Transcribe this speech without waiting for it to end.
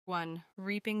1.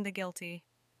 Reaping the Guilty.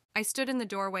 I stood in the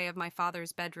doorway of my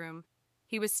father's bedroom.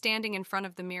 He was standing in front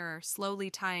of the mirror, slowly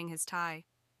tying his tie.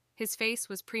 His face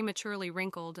was prematurely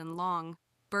wrinkled and long,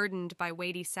 burdened by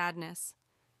weighty sadness.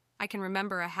 I can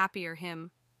remember a happier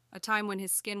him, a time when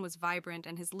his skin was vibrant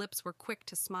and his lips were quick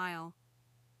to smile.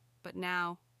 But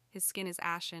now, his skin is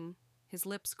ashen, his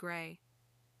lips gray.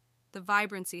 The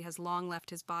vibrancy has long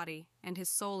left his body, and his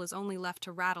soul is only left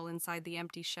to rattle inside the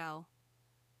empty shell.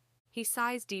 He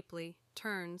sighs deeply,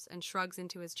 turns, and shrugs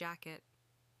into his jacket.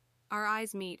 Our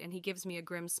eyes meet, and he gives me a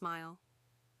grim smile.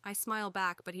 I smile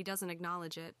back, but he doesn't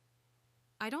acknowledge it.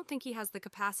 I don't think he has the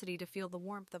capacity to feel the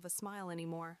warmth of a smile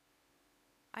anymore.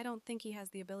 I don't think he has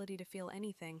the ability to feel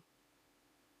anything.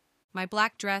 My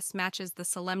black dress matches the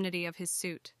solemnity of his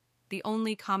suit, the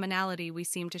only commonality we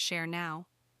seem to share now.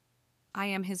 I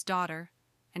am his daughter,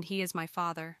 and he is my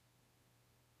father.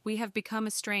 We have become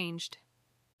estranged.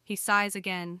 He sighs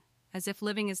again, as if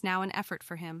living is now an effort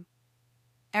for him.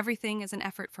 Everything is an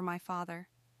effort for my father.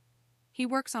 He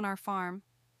works on our farm,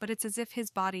 but it's as if his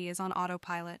body is on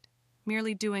autopilot,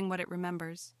 merely doing what it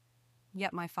remembers.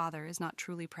 Yet my father is not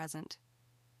truly present.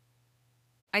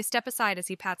 I step aside as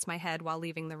he pats my head while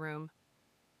leaving the room.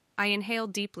 I inhale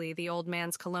deeply the old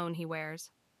man's cologne he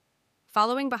wears.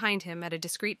 Following behind him at a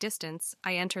discreet distance,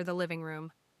 I enter the living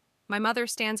room. My mother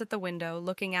stands at the window,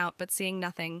 looking out but seeing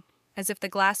nothing, as if the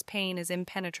glass pane is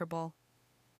impenetrable.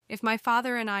 If my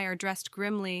father and I are dressed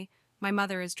grimly, my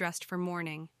mother is dressed for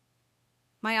mourning.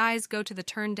 My eyes go to the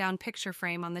turned-down picture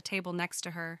frame on the table next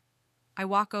to her. I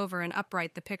walk over and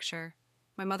upright the picture.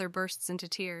 My mother bursts into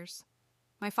tears.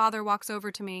 My father walks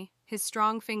over to me, his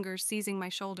strong fingers seizing my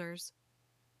shoulders.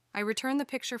 I return the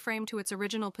picture frame to its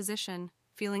original position,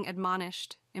 feeling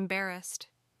admonished, embarrassed,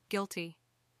 guilty.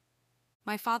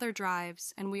 My father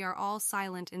drives, and we are all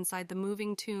silent inside the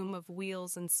moving tomb of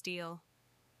wheels and steel.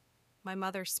 My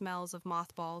mother smells of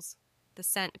mothballs. The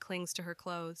scent clings to her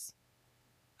clothes.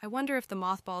 I wonder if the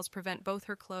mothballs prevent both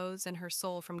her clothes and her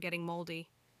soul from getting moldy.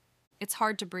 It's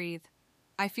hard to breathe.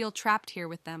 I feel trapped here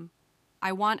with them.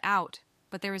 I want out,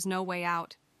 but there is no way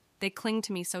out. They cling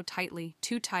to me so tightly,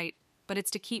 too tight, but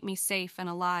it's to keep me safe and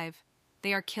alive.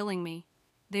 They are killing me.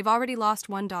 They've already lost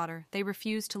one daughter. They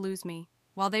refuse to lose me.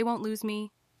 While they won't lose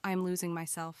me, I am losing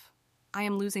myself. I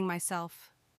am losing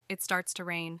myself. It starts to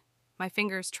rain. My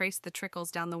fingers trace the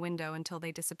trickles down the window until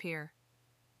they disappear.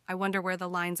 I wonder where the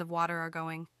lines of water are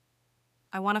going.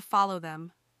 I want to follow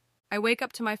them. I wake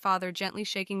up to my father gently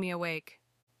shaking me awake.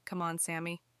 "Come on,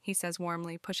 Sammy," he says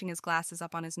warmly, pushing his glasses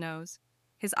up on his nose.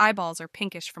 His eyeballs are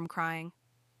pinkish from crying.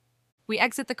 We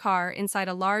exit the car inside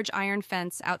a large iron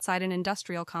fence outside an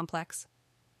industrial complex.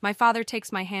 My father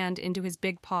takes my hand into his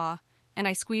big paw, and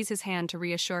I squeeze his hand to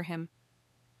reassure him.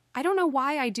 I don't know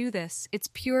why I do this. It's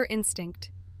pure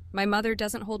instinct. My mother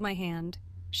doesn't hold my hand.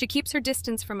 She keeps her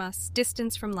distance from us,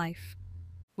 distance from life.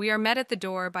 We are met at the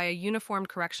door by a uniformed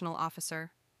correctional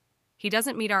officer. He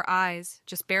doesn't meet our eyes,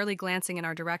 just barely glancing in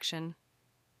our direction.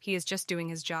 He is just doing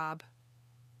his job.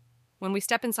 When we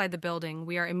step inside the building,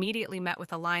 we are immediately met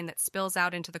with a line that spills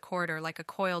out into the corridor like a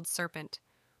coiled serpent.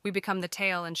 We become the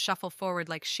tail and shuffle forward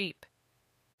like sheep.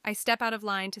 I step out of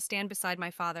line to stand beside my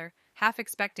father, half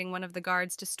expecting one of the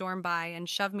guards to storm by and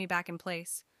shove me back in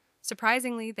place.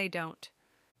 Surprisingly, they don't.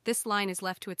 This line is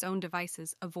left to its own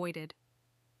devices, avoided.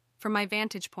 From my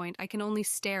vantage point, I can only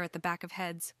stare at the back of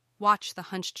heads, watch the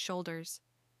hunched shoulders.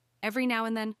 Every now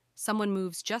and then, someone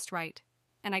moves just right,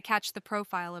 and I catch the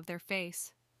profile of their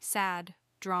face. Sad,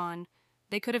 drawn.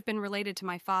 They could have been related to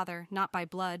my father, not by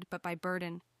blood, but by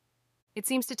burden. It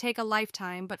seems to take a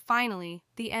lifetime, but finally,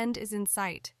 the end is in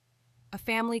sight. A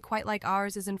family quite like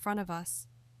ours is in front of us.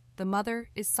 The mother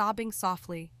is sobbing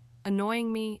softly,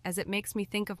 annoying me as it makes me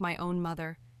think of my own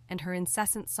mother and her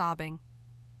incessant sobbing.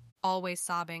 Always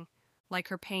sobbing, like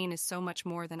her pain is so much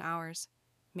more than ours.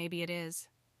 Maybe it is.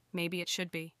 Maybe it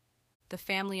should be. The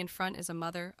family in front is a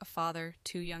mother, a father,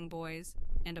 2 young boys,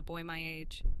 and a boy my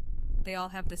age. They all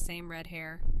have the same red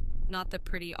hair, not the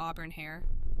pretty auburn hair,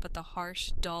 but the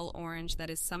harsh, dull orange that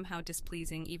is somehow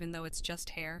displeasing even though it's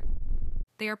just hair.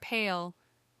 They are pale,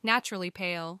 naturally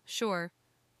pale, sure,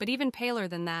 but even paler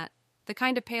than that, the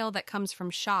kind of pale that comes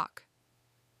from shock.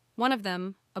 One of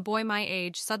them, a boy my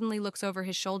age, suddenly looks over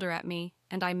his shoulder at me,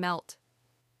 and I melt.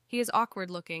 He is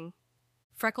awkward-looking,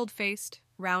 freckled-faced,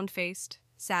 round-faced,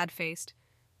 sad-faced,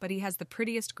 but he has the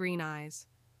prettiest green eyes.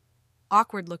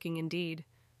 Awkward-looking indeed,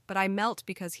 but I melt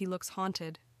because he looks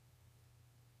haunted.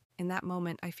 In that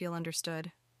moment, I feel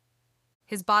understood.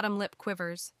 His bottom lip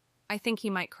quivers. I think he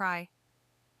might cry.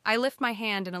 I lift my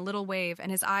hand in a little wave,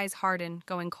 and his eyes harden,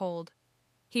 going cold.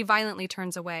 He violently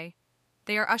turns away.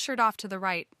 They are ushered off to the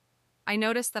right. I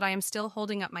notice that I am still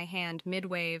holding up my hand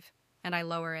mid-wave, and I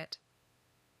lower it.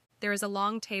 There is a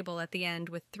long table at the end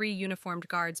with 3 uniformed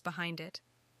guards behind it,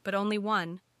 but only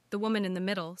one, the woman in the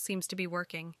middle, seems to be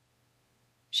working.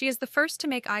 She is the first to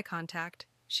make eye contact.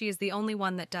 She is the only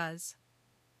one that does.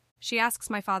 She asks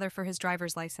my father for his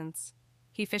driver's license.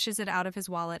 He fishes it out of his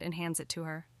wallet and hands it to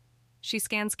her. She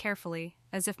scans carefully,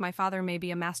 as if my father may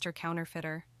be a master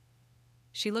counterfeiter.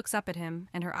 She looks up at him,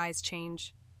 and her eyes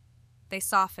change. They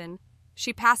soften.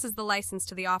 She passes the license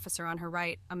to the officer on her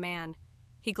right, a man.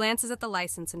 He glances at the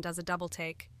license and does a double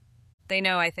take. They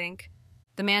know, I think.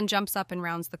 The man jumps up and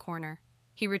rounds the corner.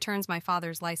 He returns my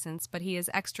father's license, but he is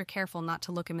extra careful not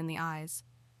to look him in the eyes.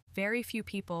 Very few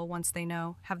people, once they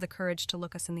know, have the courage to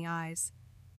look us in the eyes.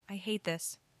 I hate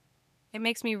this. It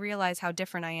makes me realize how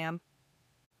different I am.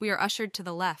 We are ushered to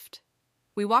the left.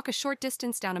 We walk a short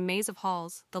distance down a maze of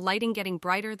halls, the lighting getting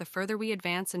brighter the further we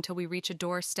advance until we reach a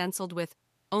door stenciled with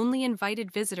 "Only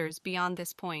invited visitors beyond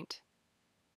this point."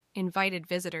 Invited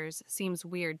visitors seems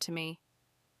weird to me.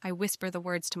 I whisper the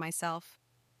words to myself.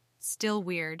 Still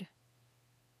weird.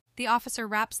 The officer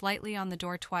raps lightly on the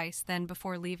door twice, then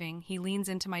before leaving, he leans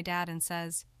into my dad and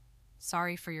says,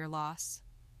 "Sorry for your loss."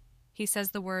 He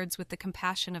says the words with the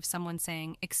compassion of someone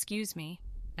saying, "Excuse me,"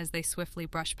 as they swiftly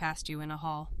brush past you in a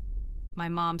hall. My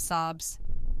mom sobs.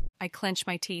 I clench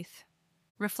my teeth.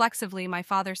 Reflexively, my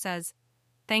father says,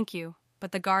 "Thank you,"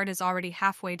 but the guard is already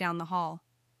halfway down the hall.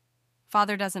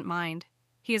 Father doesn't mind.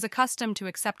 He is accustomed to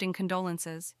accepting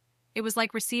condolences. It was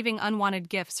like receiving unwanted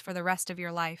gifts for the rest of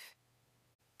your life.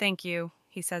 "Thank you,"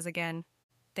 he says again.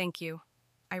 "Thank you."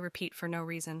 I repeat for no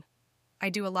reason. I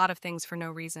do a lot of things for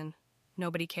no reason.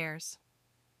 Nobody cares.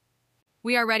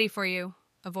 "We are ready for you,"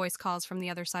 a voice calls from the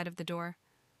other side of the door.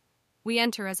 We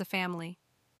enter as a family.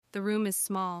 The room is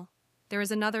small. There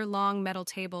is another long metal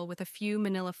table with a few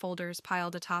manila folders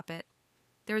piled atop it.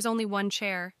 There is only one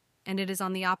chair, and it is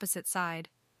on the opposite side.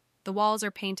 The walls are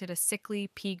painted a sickly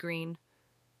pea green.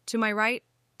 To my right,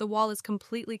 the wall is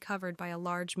completely covered by a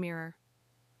large mirror.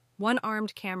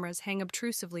 One-armed cameras hang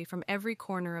obtrusively from every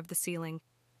corner of the ceiling.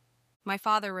 My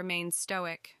father remains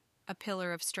stoic, a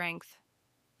pillar of strength.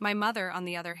 My mother, on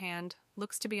the other hand,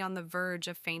 looks to be on the verge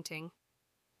of fainting.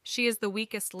 She is the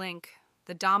weakest link,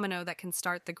 the domino that can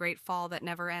start the great fall that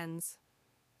never ends.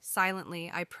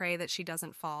 Silently, I pray that she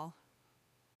doesn't fall.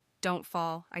 "Don't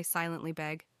fall," I silently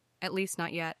beg. At least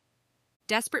not yet.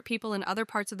 Desperate people in other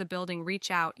parts of the building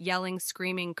reach out, yelling,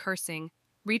 screaming, cursing,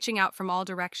 reaching out from all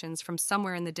directions from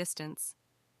somewhere in the distance.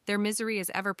 Their misery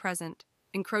is ever present,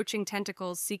 encroaching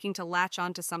tentacles seeking to latch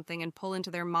onto something and pull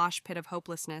into their mosh pit of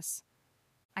hopelessness.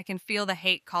 I can feel the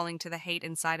hate calling to the hate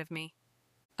inside of me.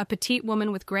 A petite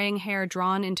woman with graying hair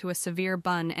drawn into a severe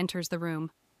bun enters the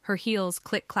room, her heels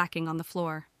click-clacking on the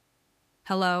floor.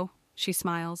 "Hello," she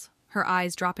smiles, her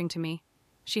eyes dropping to me.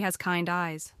 She has kind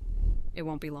eyes. It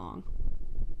won't be long.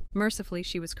 Mercifully,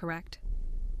 she was correct.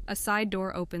 A side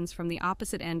door opens from the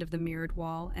opposite end of the mirrored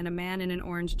wall, and a man in an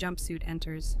orange jumpsuit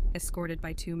enters, escorted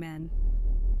by 2 men.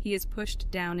 He is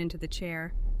pushed down into the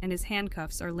chair, and his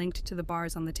handcuffs are linked to the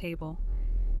bars on the table.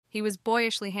 He was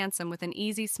boyishly handsome with an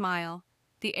easy smile,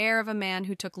 the air of a man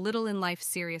who took little in life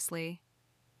seriously.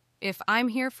 If "I'm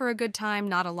here for a good time,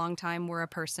 not a long time" were a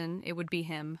person, it would be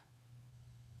him.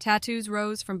 Tattoos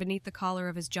rose from beneath the collar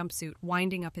of his jumpsuit,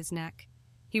 winding up his neck.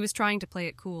 He was trying to play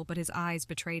it cool, but his eyes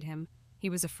betrayed him. He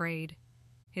was afraid.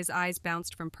 His eyes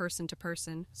bounced from person to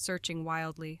person, searching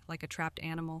wildly, like a trapped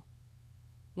animal.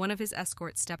 One of his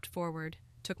escorts stepped forward,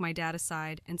 took my dad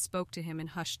aside, and spoke to him in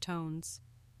hushed tones.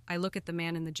 I look at the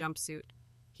man in the jumpsuit.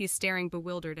 He is staring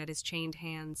bewildered at his chained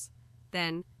hands.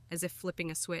 Then, as if flipping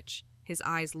a switch, his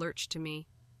eyes lurch to me.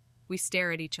 We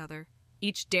stare at each other,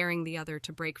 each daring the other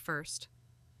to break first.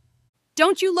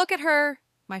 "Don't you look at her!"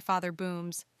 my father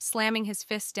booms, slamming his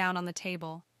fist down on the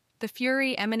table. The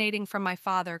fury emanating from my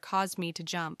father caused me to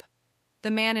jump.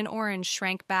 The man in orange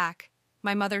shrank back.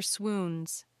 My mother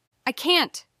swoons. "I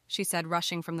can't," she said,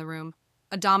 rushing from the room.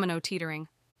 A domino teetering.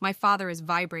 My father is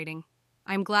vibrating.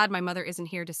 I am glad my mother isn't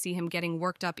here to see him getting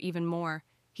worked up even more.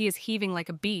 He is heaving like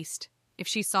a beast. If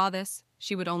she saw this,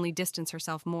 she would only distance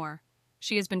herself more.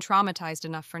 She has been traumatized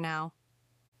enough for now.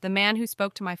 The man who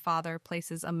spoke to my father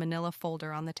places a manila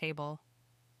folder on the table.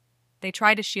 They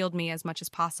try to shield me as much as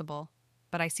possible,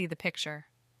 but I see the picture.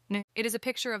 It is a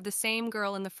picture of the same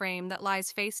girl in the frame that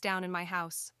lies face down in my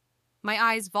house. My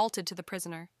eyes vaulted to the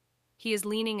prisoner. He is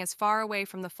leaning as far away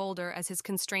from the folder as his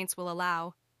constraints will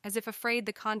allow, as if afraid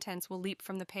the contents will leap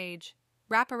from the page,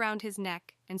 wrap around his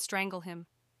neck, and strangle him.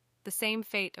 The same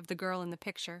fate of the girl in the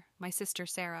picture, my sister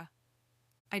Sarah.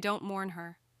 I don't mourn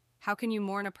her. How can you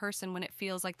mourn a person when it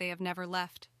feels like they have never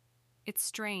left? It's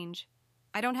strange.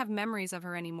 I don't have memories of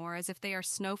her anymore, as if they are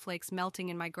snowflakes melting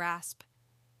in my grasp.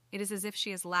 It is as if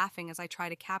she is laughing as I try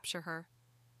to capture her.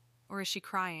 Or is she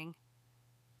crying?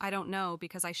 I don't know,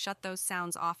 because I shut those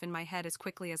sounds off in my head as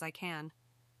quickly as I can.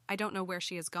 I don't know where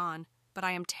she has gone, but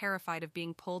I am terrified of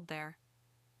being pulled there.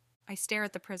 I stare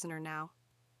at the prisoner now.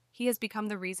 He has become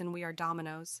the reason we are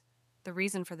dominoes, the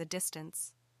reason for the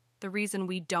distance, the reason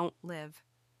we don't live.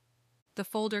 The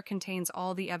folder contains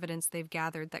all the evidence they've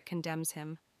gathered that condemns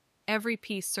him, every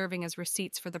piece serving as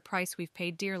receipts for the price we've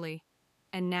paid dearly.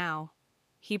 And now,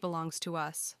 he belongs to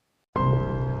us.